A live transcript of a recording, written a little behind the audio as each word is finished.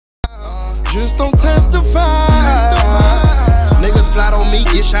just don't testify. Niggas plot on me,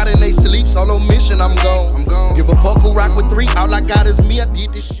 get shot in they sleep. Solo mission, I'm gone. Give a fuck who rock with 3. All I got is me. I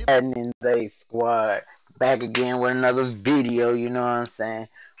did this shit. Admin Day Squad back again with another video. You know what I'm saying?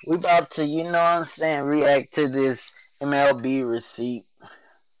 We about to, you know what I'm saying, react to this MLB receipt.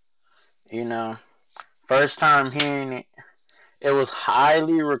 You know, first time hearing it. It was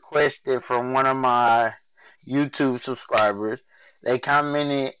highly requested from one of my YouTube subscribers. They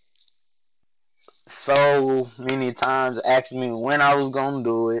commented so many times asking me when I was gonna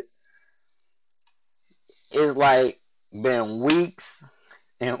do it. It's like been weeks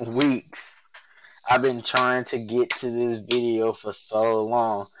and weeks. I've been trying to get to this video for so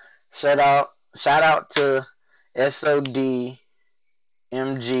long. Shout out to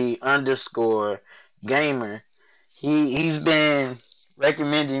SODMG_gamer. He's been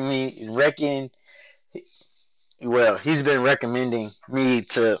recommending me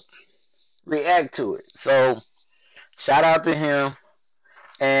to react to it. So shout out to him,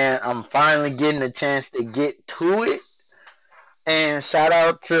 and I'm finally getting a chance to get to it. And shout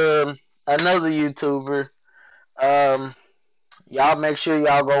out to another YouTuber. Y'all make sure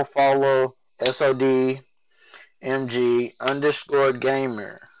y'all go follow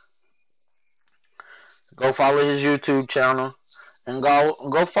SODMG_gamer. Go follow his YouTube channel and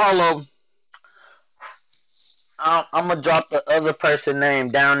go follow. I'm gonna drop the other person name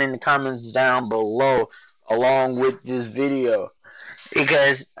down in the comments down below along with this video,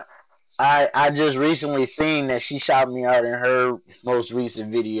 because I just recently seen that she shout me out in her most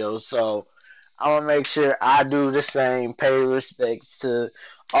recent video. So I want to make sure I do the same, pay respects to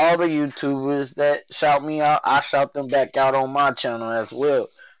all the YouTubers that shout me out. I shout them back out on my channel as well.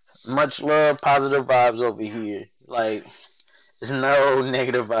 Much love, positive vibes over here. Like, there's no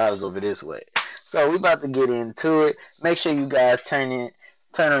negative vibes over this way. So we about to get into it. Make sure you guys turn on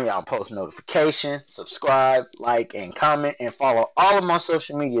y'all post notifications, subscribe, like, and comment, and follow all of my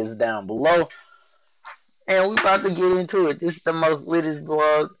social medias down below. And we about to get into it. This is the most latest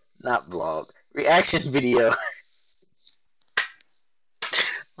reaction video.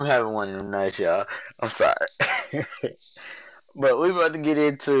 I'm having one of them nights, y'all. I'm sorry. But we about to get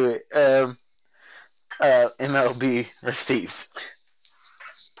into it. MLB receipts.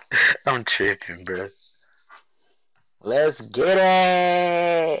 I'm tripping, bro. Let's get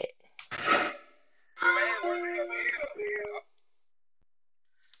it.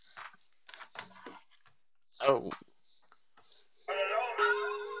 Oh.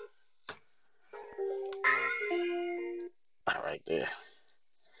 All right there.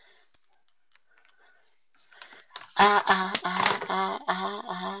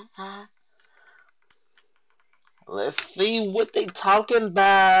 Let's see what they talking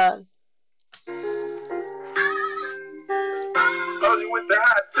about. With the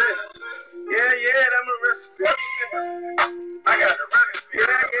hot tip. Yeah, that's my recipe. I got the recipe. Yeah,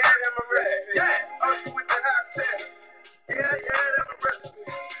 that's my recipe. Yeah, with the hot tip. Yeah, that's my recipe.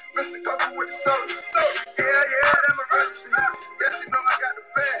 Mr. Coco with the soda. Yeah, that's my recipe. Yes, you know I got the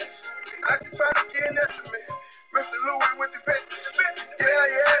bag. Now she trying to get next to me. Mr. Louis with the bitch.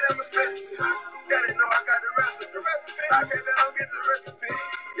 Yeah, that's my specialty. Yeah, they know I got the recipe. I can't let them get the recipe.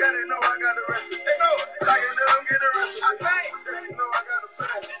 Yeah, they know I got the recipe. I can't let them get the recipe. Yes, you know I got the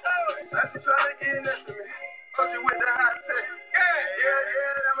bag. Now she trying to get next to me. Oh, she with the hot tech. Yeah,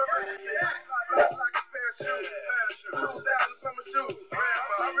 that's my recipe. Flies like a pair of shoes. 2,000 from a shoe.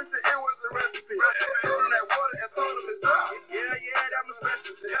 My wrist, it was a recipe. Told them that water and told them it's dry. Yeah, that's my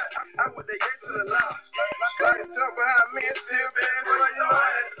specialty. I went the H to the law. Like it's jump behind me and chill, man. Boy, you know I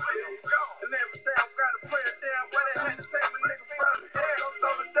had to see it. And every day I'm trying to play it down. Why they had to take my nigga from me?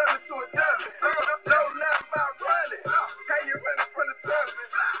 So the dummy to a dummy. No, not about running. Hey, you running from the tummy.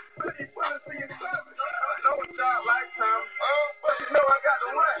 Put these bullets in your stomach. Know a job lifetime. But you know I got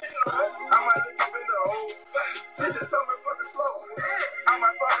the run. I might look up in the hole. She just told me fucking slow. I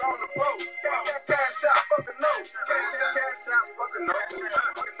might fuck her on the boat. Cash out, fucking no. Cash out, fucking no.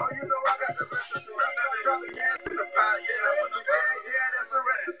 Oh, you know I got the recipe. Drop the gas in the pot, yeah, that's the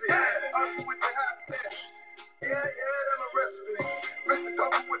recipe. Oh, you with the hot tip. Yeah, that's my recipe. Mr.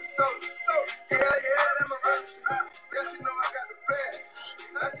 Coco with the soda. Yeah, that's my recipe. Yes, you know I got the bag.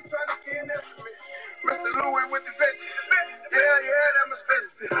 Now she trying to get next to me. Mr. Louis with the bitch. Yeah, that's my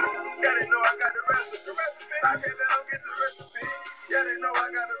specialty. Yeah, they know I got the recipe. I can't let them get the recipe. Yeah, they know I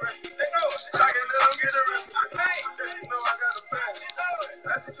got the recipe. I can't let them get the recipe. Yes, you know I got the bag.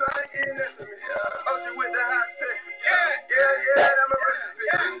 Now she trying to get next to me. Oh, she with the hot tip. Yeah, that's my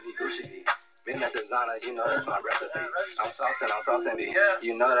recipe. Midnight designer, you know that's my recipe. I'm saucing B.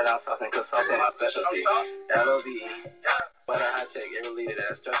 You know that I'm saucing, cause saucing my specialty. LOVE, but I high tech, every leader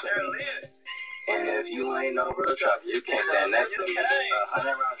that's stretching me. And if you ain't no real trap, you can't stand next to me.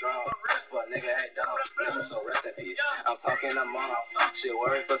 100-round drum, but nigga ain't dumb. Nigga, so rest in peace. I'm talking to mom, she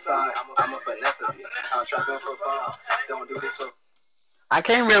worried for sign. I'm a finesse of you. I'm trapping for fun. Don't do this for. I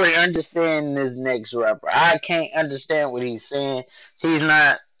can't really understand this next rapper. I can't understand what he's saying. He's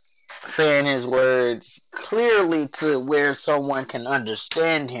not saying his words clearly to where someone can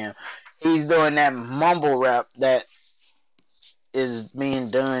understand him. He's doing that mumble rap that is being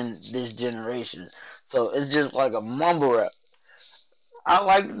done this generation. So it's just like a mumble rap. I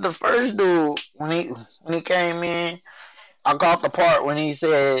like the first dude when he came in. I caught the part when he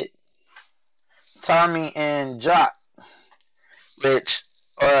said Tommy and Jock, which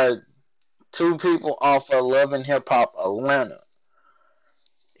are two people off of Love and Hip Hop Atlanta.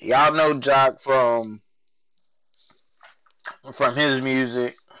 Y'all know Jock from his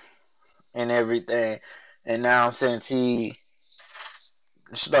music and everything. And now since he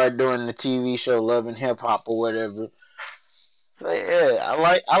started doing the TV show Love and Hip Hop or whatever. So yeah,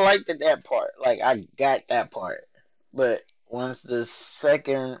 I liked that part. Like I got that part. But once the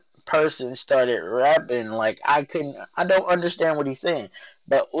second person started rapping, like I don't understand what he's saying.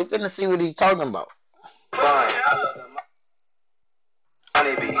 But we're gonna see what he's talking about. I love the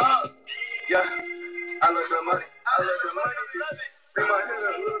money beat. Yeah, I love the money. I love the money. Be my head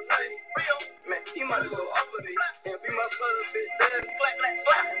a little tight. Man, you might as well offer me and be my brother, bitch.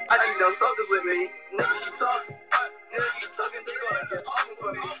 I need them suckers with me. Niggas you talking. Niggas you talking, they gonna get awesome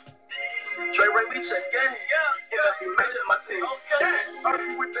for me. Trey Ray, we check game. If I can match up my team.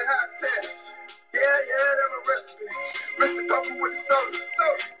 Archie with the hot tag. Yeah, that's a recipe. Mr. Coffee with the soda.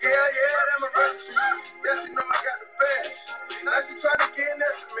 Yeah, that's a recipe. Yeah, she know I got the bag. Now she tryna get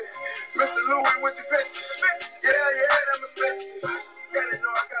next to me. Mr. Louis with the bitch. Yeah, that's a specialty. Yeah, they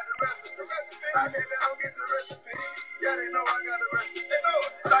know I got the recipe. I can't let them get the recipe. Yeah, they know I got the recipe.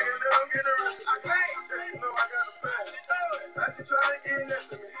 I can't let them get the recipe. Yeah, she know I got the bag. Now she tryna get next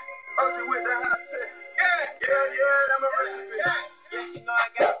to me. Archie with the hot tag. Yeah, that's a recipe. Yeah, she know I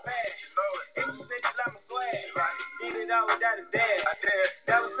got a bag. And she said she like my swag. Eat it out without a dad.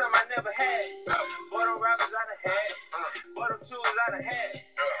 That was something I never had. Bought them rappers I done had. Bought them tools I done had.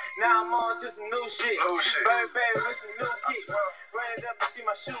 Now I'm on to some new shit. Baby, with some new kicks. Run it up and see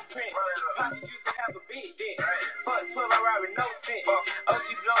my shoe print. Pockets used to have a beat then. Fuck 12, I ride with no tent. OG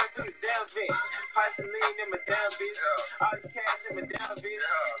blowing through the damn vent. Pipe some lean in my damn bitch. All this cash in my damn bitch.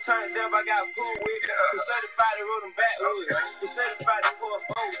 Turn it up, I got cool with it. We certified to roll them backwoods. We certified to pour a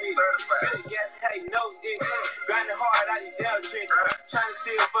four with it. Good gas, how you know it. Grinding hard out your damn trench. Trying to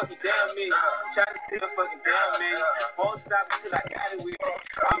see a fucking damn minute. Trying to see a fucking damn minute. Won't stop until I got it with me.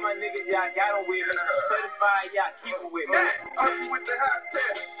 All my niggas, y'all got them with me. Certified, y'all keep it with me. Archie with the hot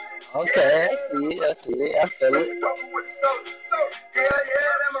tag. Okay, I see it. I feel it. Mr. Coffee with the soda. Yeah,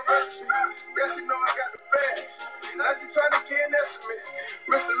 that's a recipe. Yeah, she know I got the bag. Now she tryna get next to me.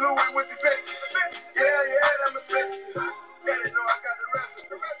 Mr. Louis with the bitch. Yeah, that's a specialty. Yeah, they know I got the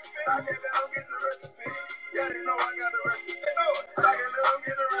recipe. I can't let them get the recipe. Yeah, they know I got the recipe. I can't let them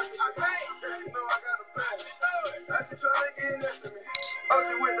get the recipe. Yeah, she know I got the bag. Now she tryna get next to me. Oh,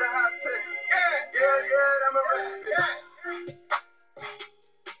 she with the hot tag. Yeah, that's a recipe.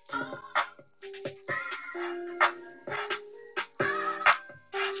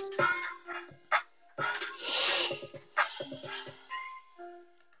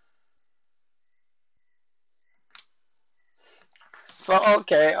 So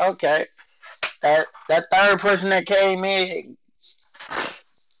okay. That third person that came in,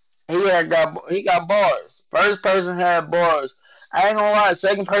 he got bars. First person had bars. I ain't gonna lie,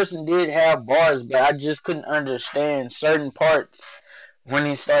 second person did have bars, but I just couldn't understand certain parts when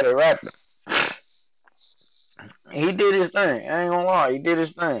he started rapping. He did his thing. I ain't gonna lie, he did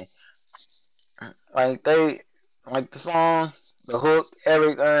his thing. Like the song, the hook,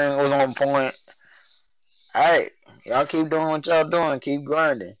 everything was on point. Alright, y'all keep doing what y'all doing, keep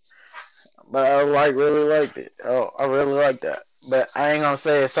grinding. But I really liked it. I really like that. But I ain't gonna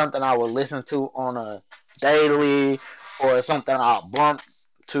say it's something I would listen to on a daily or something I'll bump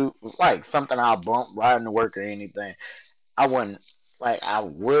to, like something I'll bump riding to work or anything. I wouldn't, like I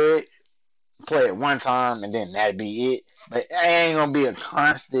would play it one time and then that'd be it. But it ain't gonna be a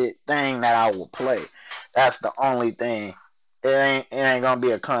constant thing that I will play. That's the only thing. It ain't gonna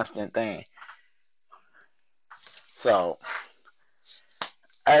be a constant thing. So,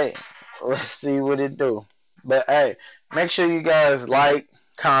 hey, let's see what it do. But hey, make sure you guys like,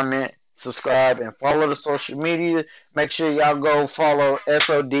 comment, subscribe, and follow the social media. Make sure y'all go follow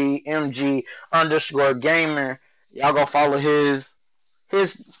SODMG_gamer. Y'all go follow his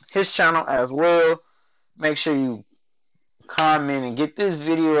channel as well. Make sure you comment and get this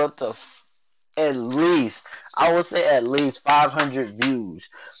video up to at least, I would say at least 500 views.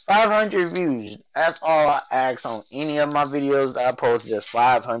 500 views. That's all I ask on any of my videos that I post, just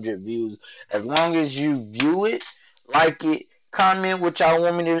 500 views. As long as you view it, like it, comment what y'all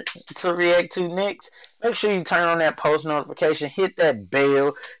want me to react to next. Make sure you turn on that post notification, hit that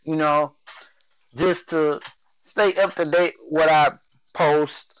bell, you know, just to stay up to date what I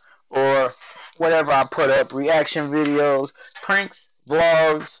post or whatever I put up. Reaction videos, pranks,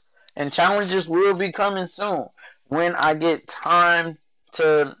 vlogs, and challenges will be coming soon when I get time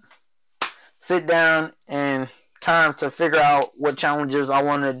to sit down and time to figure out what challenges I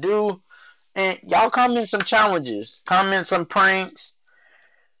want to do. And y'all comment some challenges, comment some pranks,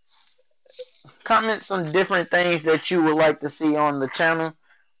 comment some different things that you would like to see on the channel,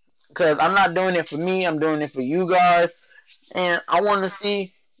 because I'm not doing it for me, I'm doing it for you guys, and I want to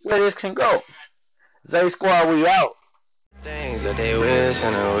see where this can go. Zay Squad, we out. Things that they wish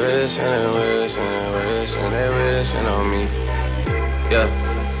and they wish and they wish and they wish and they wishing on me. Yeah.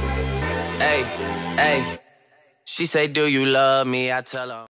 Hey, hey. She say, do you love me? I tell her.